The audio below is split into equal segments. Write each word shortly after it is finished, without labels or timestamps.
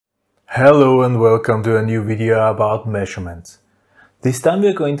Hello and welcome to a new video about measurements. This time we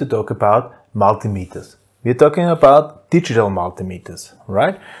are going to talk about multimeters. We're talking about digital multimeters,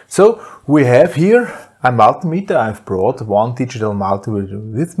 right? So we have here a multimeter. I've brought one digital multimeter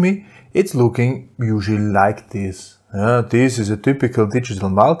with me. It's looking usually like this. This is a typical digital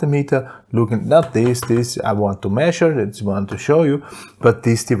multimeter, looking not this I want to measure, it's want to show you, but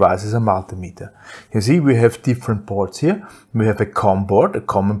this device is a multimeter. You see, we have different boards here. We have a common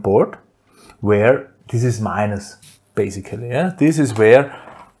board, where this is minus, basically. This is where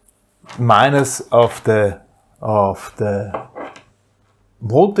minus of the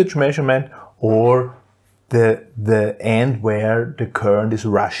voltage measurement, or the end where the current is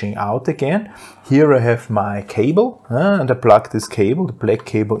rushing out again. Here I have my cable, and I plug this cable, the black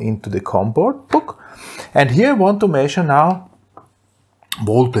cable, into the COM board. And here I want to measure now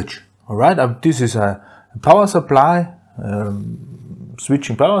voltage. All right, this is a power supply,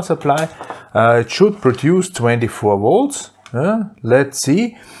 switching power supply. It should produce 24 volts. Let's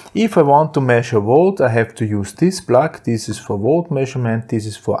see. If I want to measure volt, I have to use this plug. This is for volt measurement. This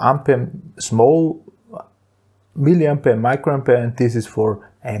is for ampere, small milliampere, microampere, and this is for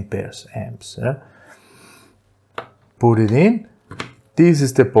amperes, amps. Put it in. This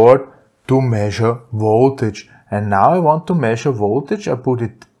is the board to measure voltage. And now I want to measure voltage. I put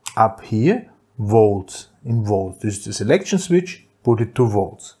it up here, volts, in volts. This is the selection switch, put it to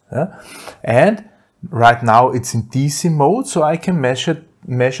volts. And right now it's in DC mode, so I can measure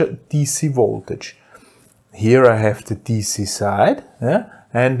DC voltage. Here I have the DC side.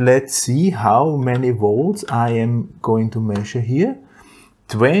 And let's see how many volts I am going to measure here.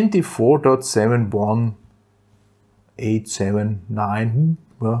 24.71879.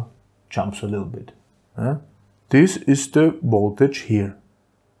 Well, jumps a little bit. This is the voltage here.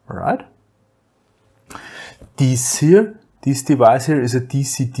 Right? This device here is a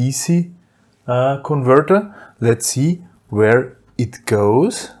DC-DC converter. Let's see where it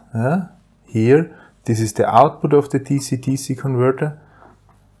goes. Here, this is the output of the DC-DC converter.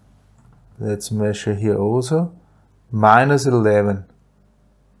 Let's measure here also. Minus 11.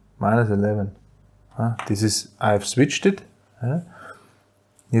 Minus 11. This is, I've switched it.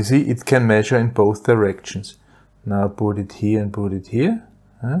 You see, it can measure in both directions. Now put it here and put it here.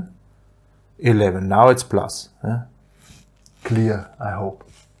 11. Now it's plus. Clear, I hope.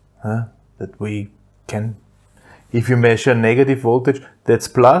 That we can, if you measure negative voltage, that's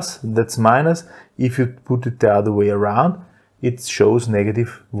plus, that's minus. If you put it the other way around, it shows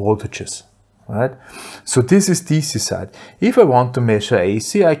negative voltages. Right? So this is DC side. If I want to measure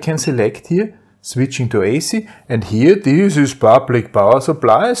AC, I can select here, switching to AC, and here this is public power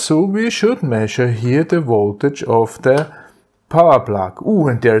supply, so we should measure here the voltage of the power plug. Ooh,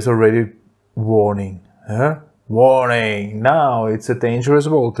 and there's already warning. Warning! Now it's a dangerous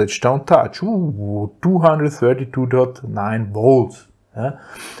voltage, don't touch. Ooh, 232.9 volts.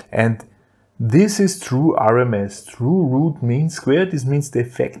 And this is true RMS, true root mean square. This means the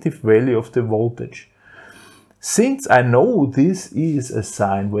effective value of the voltage. Since I know this is a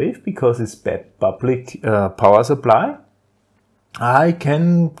sine wave because it's public power supply, I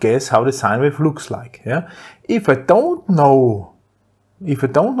can guess how the sine wave looks like. If I don't know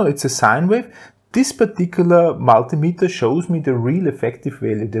it's a sine wave, this particular multimeter shows me the real effective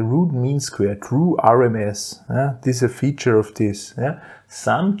value, the root mean square, true RMS. This is a feature of this.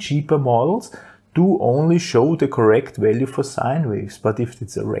 Some cheaper models do only show the correct value for sine waves, but if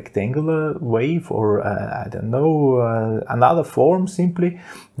it's a rectangular wave or I don't know, another form simply,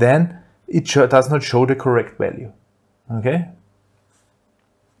 then it does not show the correct value. Okay?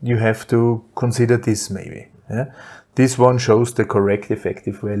 You have to consider this maybe. This one shows the correct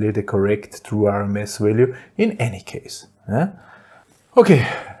effective value, the correct true RMS value in any case. Okay,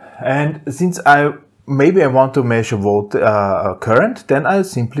 and since maybe I want to measure current, then I'll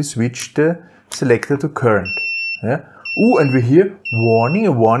simply switch the selector to current. Ooh, and we hear warning,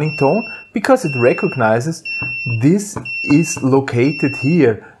 a warning tone, because it recognizes this is located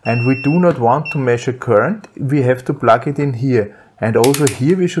here and we do not want to measure current. We have to plug it in here. And also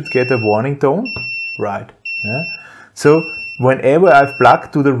here we should get a warning tone. Right. So whenever I've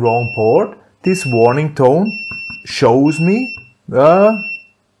plugged to the wrong port, this warning tone shows me,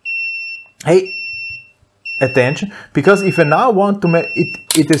 hey, attention, because if I now want to measure,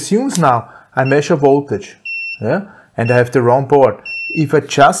 it assumes now I measure voltage, and I have the wrong port. If I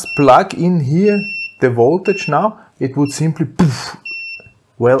just plug in here the voltage now, it would simply poof.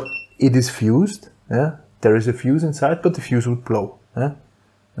 Well, it is fused. There is a fuse inside, but the fuse would blow.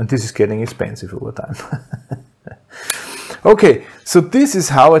 And this is getting expensive over time. Okay, so this is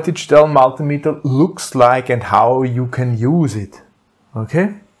how a digital multimeter looks like and how you can use it.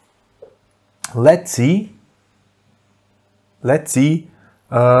 Okay? let's see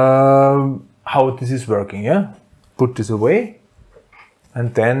how this is working. Yeah, put this away,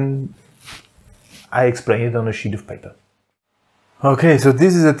 and then I explain it on a sheet of paper. Okay, so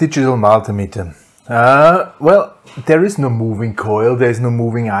this is a digital multimeter. Well, there is no moving coil, there is no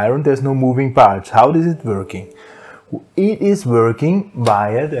moving iron, there is no moving parts. How is it working? It is working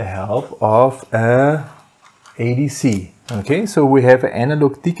via the help of a ADC. Okay, so we have an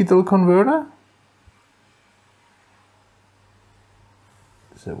analog digital converter.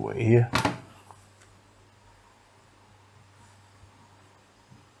 It's away here.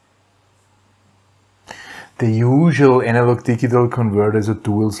 The usual analog digital converter is a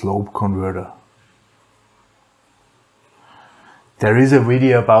dual slope converter. There is a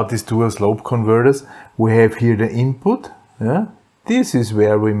video about these dual slope converters. We have here the input. Yeah? This is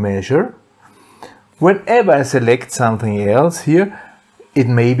where we measure. Whenever I select something else here, it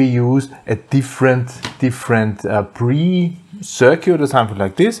may be used a different pre-circuit or something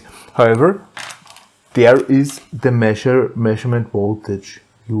like this. However, there is the measurement voltage,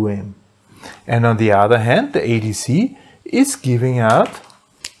 UM. And on the other hand, the ADC is giving out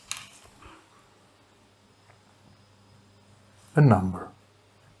a number.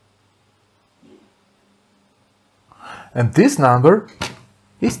 And this number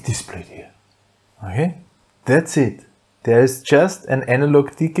is displayed here. Okay, that's it. There is just an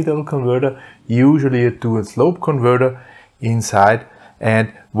analog digital converter, usually a dual slope converter inside.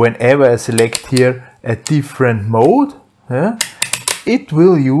 And whenever I select here a different mode, it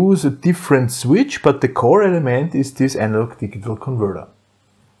will use a different switch, but the core element is this analog digital converter.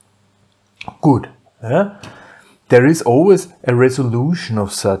 Good. There is always a resolution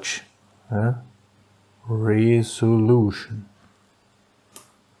of such. Resolution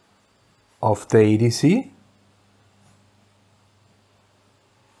of the ADC.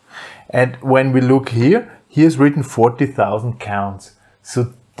 And when we look here, here's written 40,000 counts.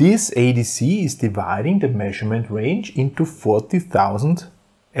 So this ADC is dividing the measurement range into 40,000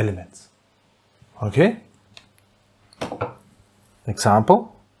 elements. Okay?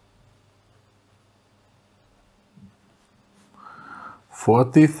 Example.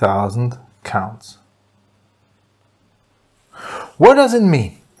 40,000 counts. What does it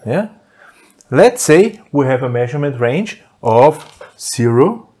mean? Yeah? Let's say we have a measurement range of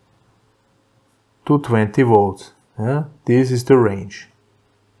 0 to 20 volts. Yeah? This is the range.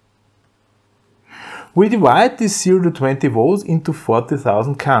 We divide this 0 to 20 volts into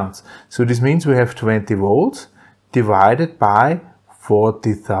 40,000 counts. So this means we have 20 volts divided by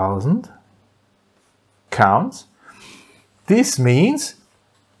 40,000 counts. This means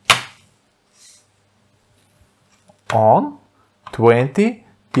on 20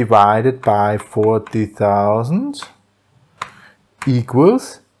 divided by 40,000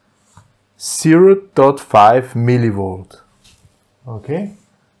 equals 0.5 millivolt. Okay,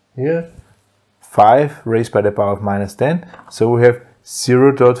 here 5 raised by the power of minus 10, so we have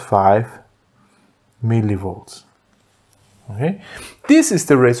 0.5 millivolts. Okay, this is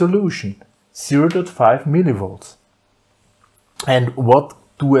the resolution, 0.5 millivolts. And what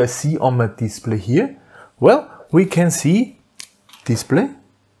do I see on my display here? Well, we can see display.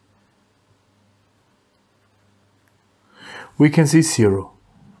 We can see 0.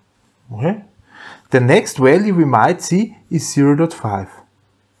 Okay. The next value we might see is 0.5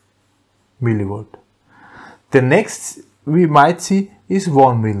 millivolt. The next we might see is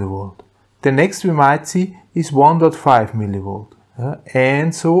 1 millivolt. The next we might see is 1.5 millivolt,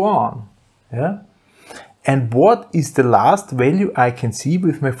 and so on. Yeah? And what is the last value I can see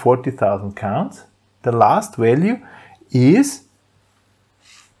with my 40,000 counts? The last value is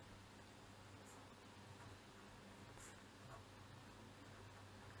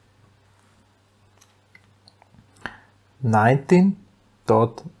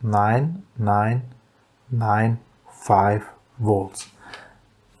 19.9995 volts.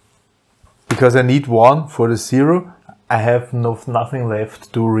 Because I need 1 for the 0, I have nothing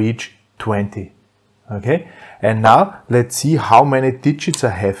left to reach 20. Okay, and now let's see how many digits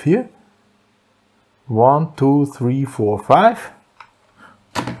I have here. 1, 2, 3, 4, 5.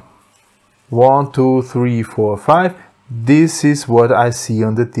 1, 2, 3, 4, 5. This is what I see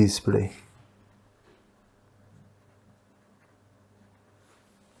on the display.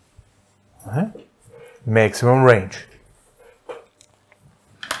 Maximum range.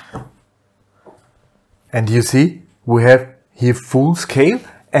 And you see, we have here full scale,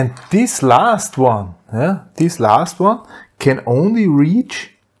 and this last one, can only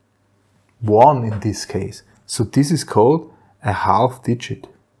reach 1 in this case. So this is called a half digit.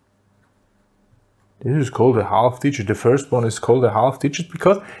 This is called a half digit. The first one is called a half digit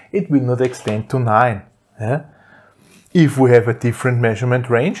because it will not extend to 9. Yeah? If we have a different measurement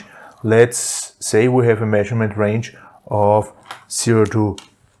range, let's say we have a measurement range of 0 to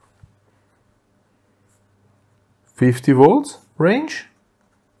 50 volts range.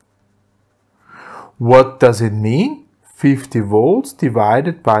 What does it mean? 50 volts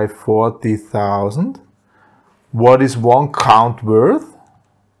divided by 40,000. What is one count worth?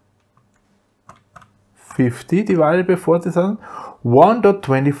 50 divided by 40,000.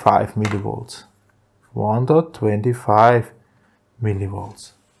 1.25 millivolts. 1.25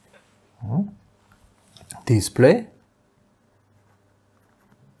 millivolts. Display.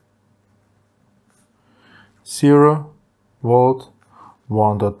 0 volt,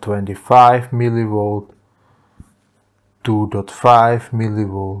 1.25 millivolt, 2.5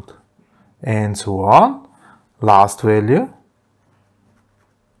 millivolt, and so on. Last value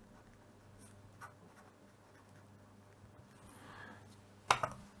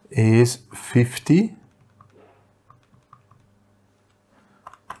is 50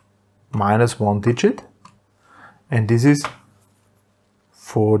 minus 1 digit, and this is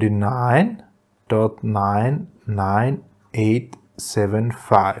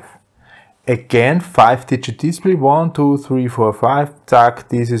 49.99875. Again, 5-digit display, 1, 2, 3, 4, 5, tack,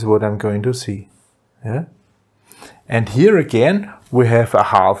 this is what I'm going to see. Yeah? And here again, we have a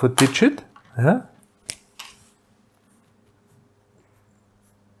half a digit. Yeah?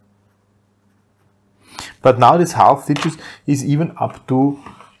 But now this half digit is even up to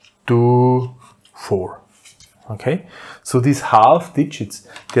 4. Okay, so these half digits,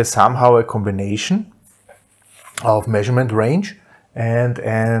 they're somehow a combination of measurement range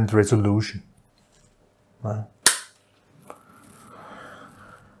and resolution.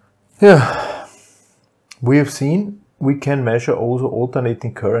 Yeah, we have seen we can measure also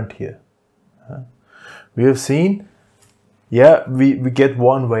alternating current here. We have seen, yeah, we get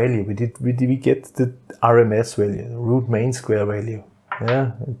one value. We get the RMS value, the root mean square value.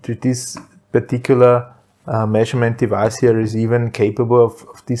 Yeah, this particular measurement device here is even capable of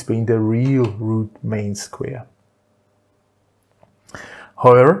displaying the real root mean square.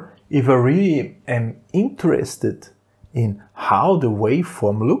 However, if I really am interested in how the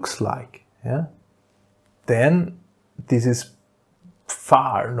waveform looks like, yeah, then this is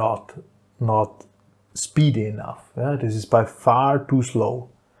far not speedy enough. Yeah? This is by far too slow.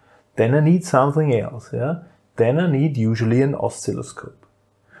 Then I need something else. Yeah? Then I need usually an oscilloscope.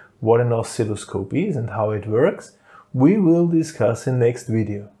 What an oscilloscope is and how it works, we will discuss in next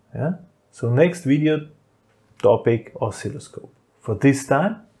video. Yeah? So next video topic, oscilloscope. For this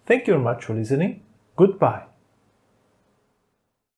time, thank you very much for listening. Goodbye.